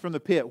Lessons from the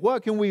Pit.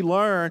 What can we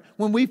learn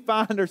when we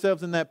find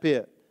ourselves in that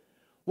pit?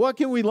 What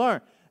can we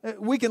learn?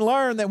 We can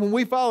learn that when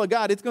we follow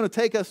God, it's going to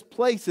take us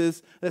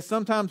places that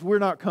sometimes we're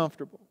not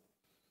comfortable.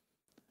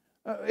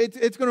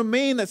 It's going to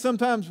mean that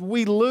sometimes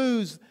we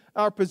lose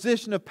our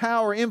position of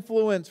power,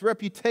 influence,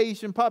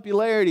 reputation,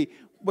 popularity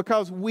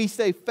because we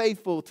stay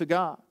faithful to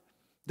God.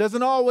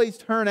 Doesn't always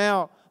turn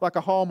out like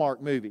a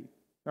Hallmark movie,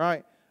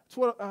 right? It's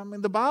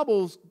the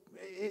Bible's.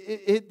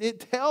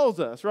 It tells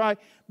us, right,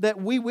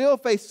 that we will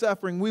face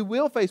suffering, we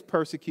will face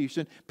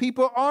persecution.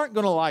 People aren't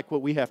going to like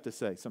what we have to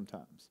say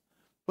sometimes.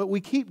 But we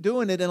keep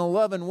doing it in a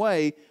loving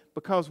way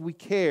because we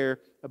care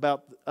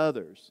about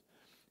others.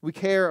 We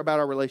care about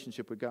our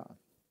relationship with God.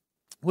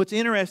 What's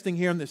interesting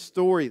here in this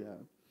story,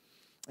 though,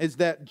 is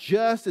that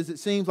just as it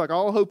seems like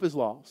all hope is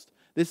lost,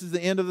 this is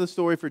the end of the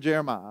story for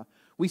Jeremiah,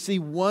 we see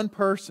one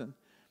person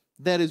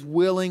that is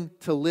willing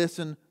to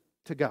listen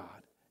to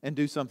God and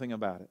do something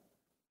about it.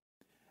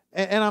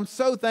 And I'm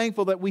so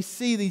thankful that we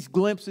see these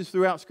glimpses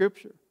throughout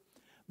Scripture.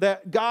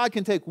 That God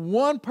can take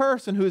one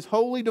person who is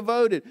wholly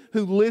devoted,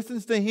 who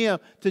listens to Him,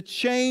 to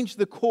change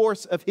the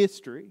course of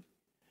history.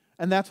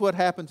 And that's what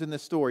happens in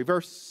this story.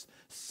 Verse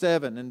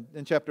 7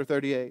 in chapter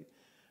 38.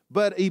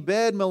 But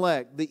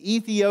Ebed-Melech, the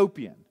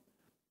Ethiopian,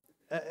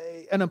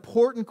 an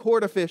important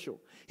court official,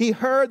 he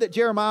heard that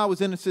Jeremiah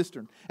was in a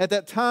cistern. At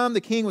that time,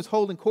 the king was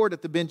holding court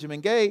at the Benjamin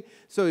Gate.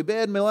 So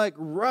Ebed-Melech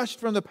rushed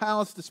from the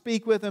palace to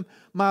speak with him.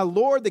 My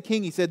lord, the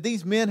king, he said,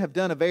 these men have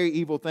done a very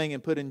evil thing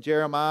and put in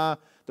Jeremiah,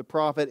 the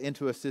prophet,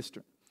 into a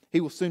cistern. He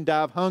will soon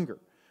die of hunger,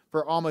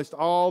 for almost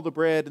all the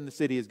bread in the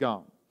city is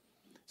gone.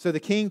 So the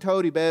king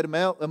told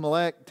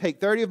Ebed-Melech, take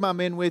 30 of my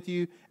men with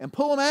you and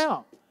pull them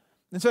out.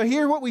 And so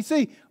here what we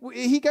see,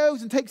 he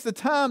goes and takes the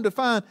time to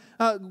find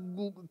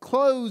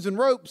clothes and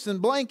ropes and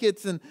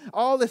blankets and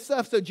all this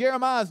stuff so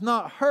Jeremiah is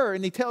not hurt.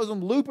 And he tells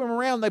them, loop him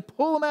around. They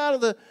pull him out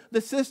of the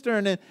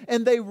cistern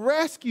and they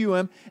rescue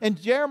him. And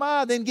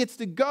Jeremiah then gets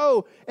to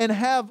go and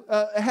have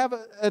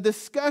a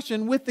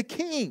discussion with the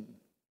king.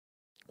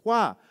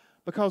 Why?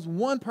 Because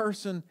one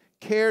person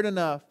cared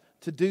enough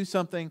to do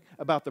something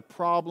about the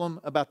problem,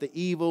 about the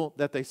evil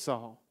that they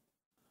saw.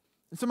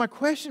 And so my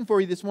question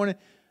for you this morning,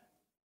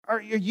 are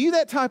you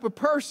that type of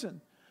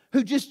person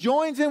who just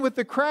joins in with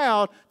the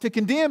crowd to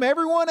condemn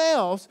everyone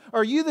else? Or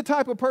are you the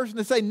type of person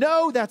to say,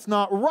 no, that's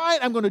not right,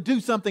 I'm going to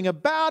do something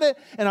about it,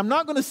 and I'm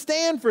not going to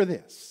stand for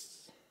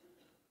this?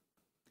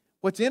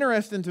 What's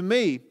interesting to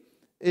me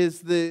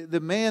is the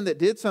man that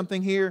did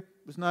something here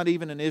was not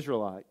even an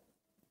Israelite.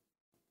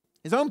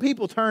 His own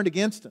people turned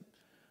against him.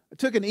 It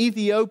took an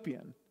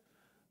Ethiopian,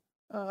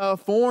 a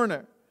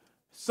foreigner,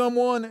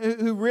 someone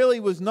who really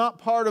was not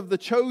part of the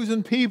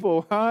chosen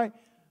people, right?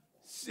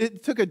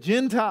 It took a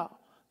Gentile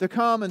to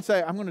come and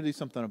say, I'm going to do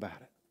something about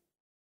it.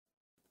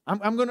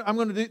 I'm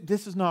going to do,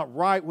 this is not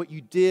right what you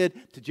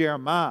did to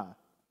Jeremiah.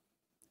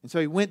 And so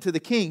he went to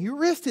the king. He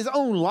risked his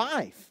own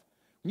life.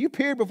 When you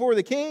appeared before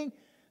the king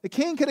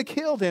could have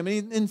killed him.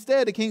 And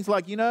instead, the king's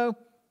like, he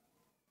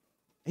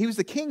was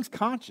the king's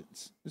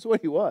conscience. That's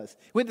what he was.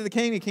 He went to the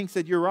king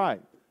said, you're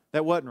right.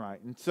 That wasn't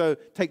right. And so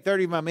take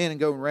 30 of my men and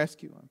go and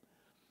rescue them.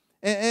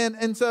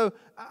 And so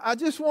I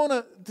just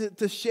want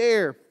to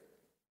share,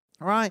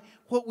 all right,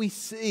 what we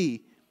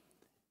see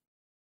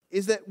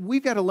is that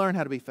we've got to learn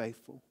how to be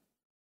faithful.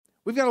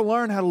 We've got to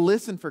learn how to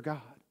listen for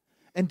God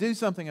and do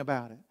something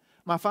about it.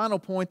 My final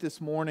point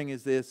this morning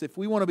is this. If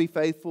we want to be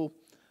faithful,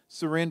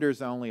 surrender is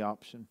the only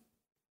option.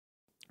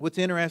 What's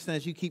interesting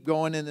as you keep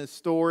going in this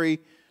story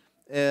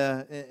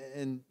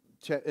in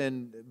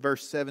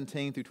verse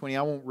 17 through 20,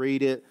 I won't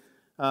read it,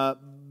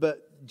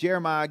 but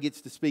Jeremiah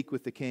gets to speak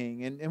with the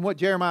king. And what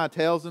Jeremiah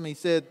tells him, he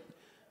said,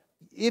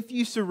 if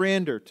you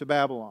surrender to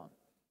Babylon,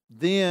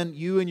 then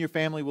you and your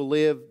family will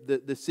live,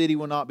 the city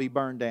will not be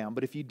burned down.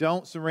 But if you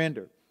don't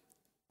surrender,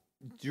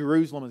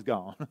 Jerusalem is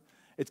gone.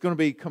 It's going to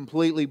be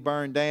completely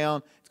burned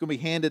down. It's going to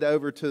be handed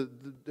over to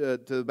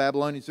the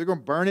Babylonians. They're going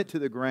to burn it to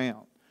the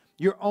ground.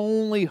 Your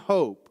only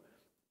hope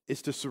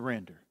is to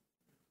surrender.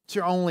 It's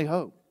your only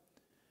hope.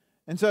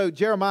 And so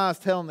Jeremiah is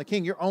telling the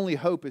king, your only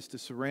hope is to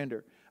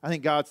surrender. I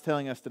think God's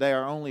telling us today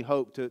our only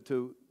hope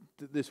to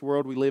this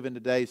world we live in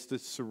today is to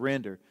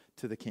surrender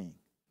to the King.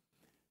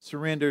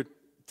 Surrender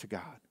to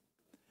God.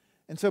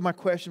 And so my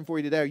question for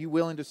you today, are you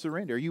willing to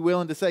surrender? Are you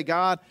willing to say,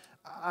 God,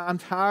 I'm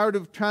tired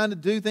of trying to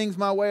do things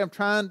my way. I'm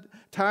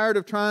tired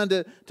of trying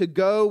to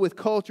go with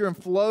culture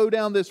and flow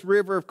down this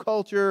river of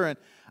culture. And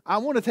I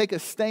want to take a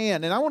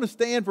stand. And I want to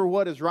stand for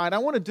what is right. I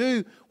want to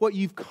do what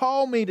you've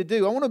called me to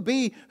do. I want to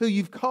be who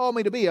you've called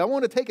me to be. I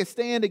want to take a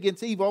stand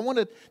against evil. I want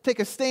to take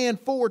a stand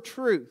for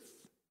truth.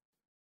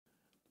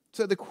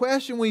 So the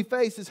question we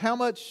face is, how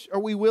much are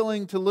we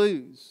willing to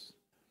lose?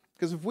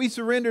 Because if we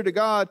surrender to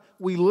God,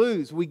 we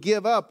lose. We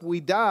give up. We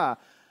die.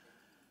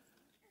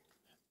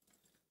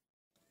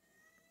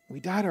 We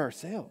die to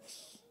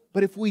ourselves.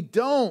 But if we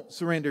don't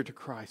surrender to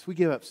Christ, we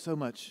give up so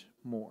much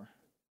more.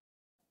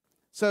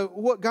 So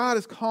what God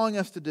is calling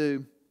us to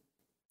do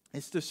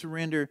is to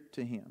surrender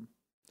to Him,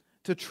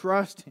 to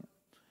trust Him.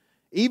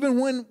 Even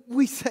when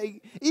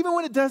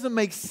it doesn't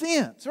make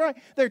sense, right?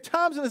 There are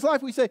times in this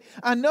life we say,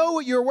 I know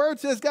what your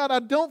word says, God, I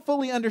don't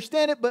fully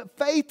understand it, but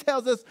faith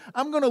tells us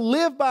I'm going to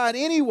live by it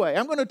anyway.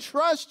 I'm going to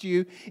trust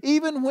you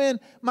even when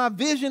my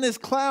vision is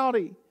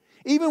cloudy.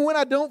 Even when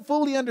I don't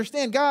fully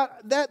understand. God,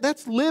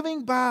 that's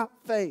living by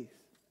faith.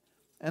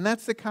 And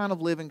that's the kind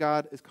of living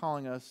God is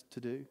calling us to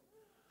do.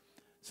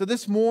 So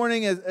this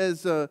morning,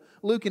 as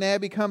Luke and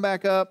Abby come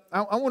back up,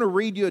 I want to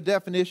read you a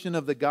definition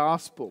of the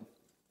gospel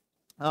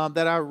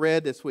that I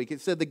read this week.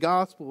 It said the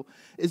gospel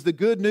is the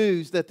good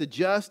news that the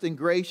just and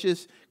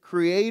gracious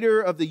Creator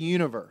of the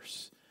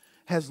universe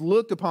has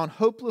looked upon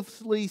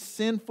hopelessly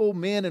sinful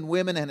men and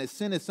women and has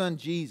sent His Son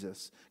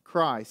Jesus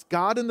Christ,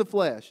 God in the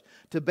flesh,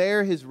 to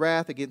bear His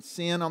wrath against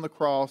sin on the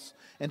cross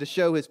and to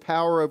show His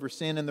power over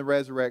sin in the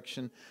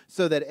resurrection,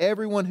 so that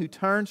everyone who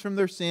turns from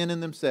their sin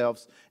in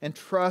themselves and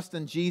trusts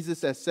in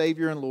Jesus as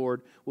Savior and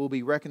Lord will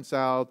be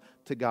reconciled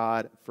to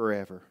God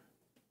forever.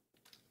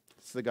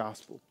 It's the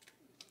gospel.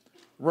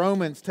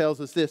 Romans tells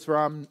us this, for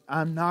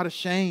I'm not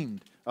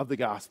ashamed of the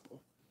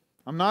gospel.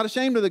 I'm not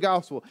ashamed of the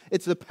gospel.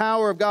 It's the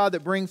power of God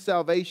that brings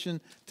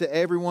salvation to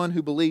everyone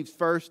who believes,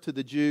 first to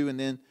the Jew and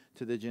then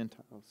to the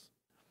Gentiles.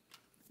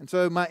 And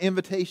so my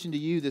invitation to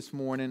you this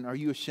morning, are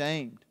you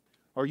ashamed?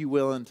 Are you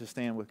willing to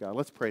stand with God?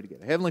 Let's pray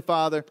together. Heavenly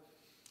Father,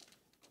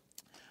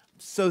 I'm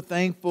so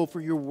thankful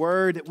for your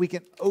word that we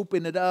can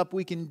open it up,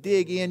 we can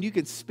dig in, you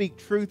can speak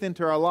truth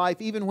into our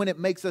life even when it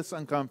makes us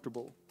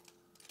uncomfortable.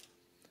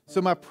 So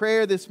my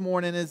prayer this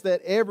morning is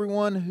that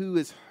everyone who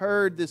has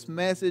heard this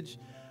message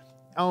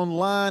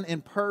online,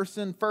 in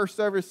person, first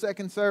service,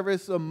 second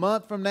service, a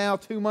month from now,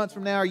 2 months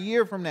from now, a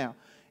year from now,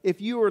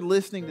 if you are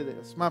listening to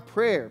this, my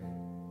prayer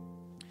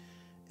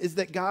is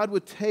that God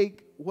would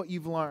take what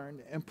you've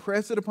learned and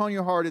press it upon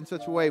your heart in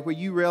such a way where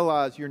you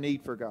realize your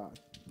need for God.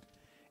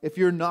 If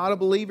you're not a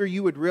believer,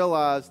 you would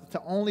realize that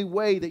the only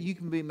way that you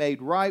can be made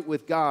right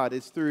with God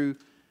is through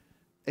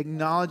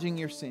acknowledging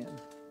your sin,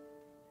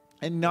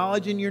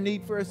 acknowledging your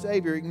need for a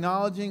Savior,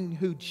 acknowledging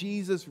who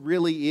Jesus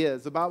really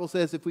is. The Bible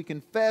says if we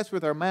confess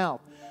with our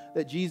mouth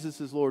that Jesus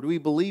is Lord, we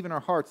believe in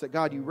our hearts that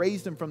God, you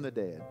raised Him from the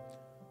dead,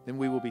 then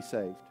we will be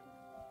saved.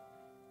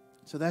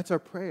 So that's our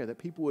prayer, that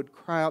people would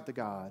cry out to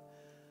God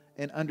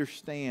and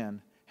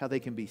understand how they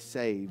can be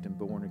saved and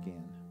born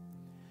again.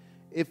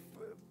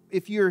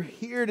 If you're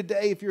here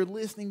today, if you're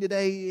listening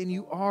today and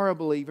you are a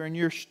believer and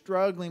you're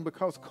struggling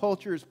because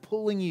culture is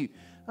pulling you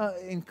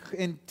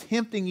and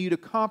tempting you to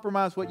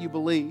compromise what you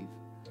believe,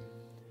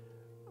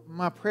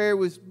 my prayer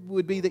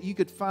would be that you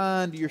could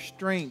find your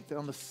strength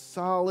on the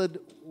solid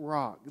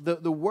rock,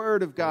 the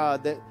Word of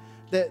God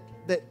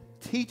that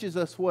teaches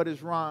us what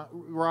is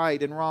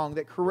right and wrong,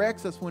 that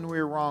corrects us when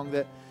we're wrong,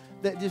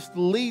 that just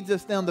leads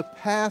us down the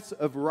paths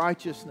of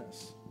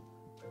righteousness.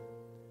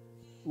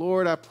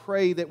 Lord, I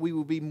pray that we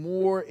will be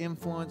more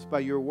influenced by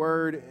your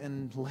word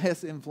and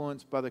less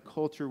influenced by the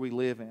culture we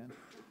live in.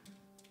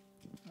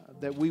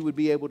 That we would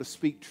be able to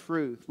speak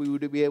truth. We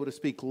would be able to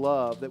speak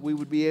love. That we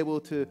would be able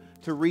to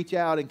reach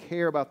out and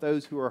care about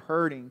those who are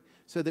hurting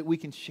so that we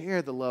can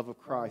share the love of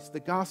Christ, the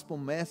gospel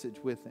message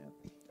with them.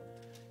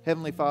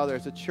 Heavenly Father,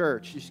 as a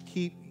church, just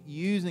keep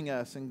using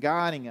us and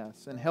guiding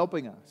us and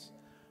helping us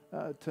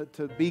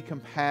to be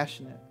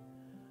compassionate,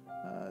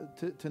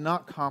 to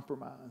not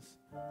compromise,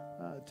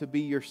 to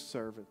be your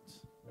servants.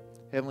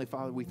 Heavenly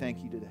Father, we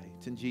thank you today.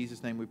 It's in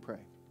Jesus' name we pray.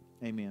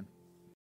 Amen.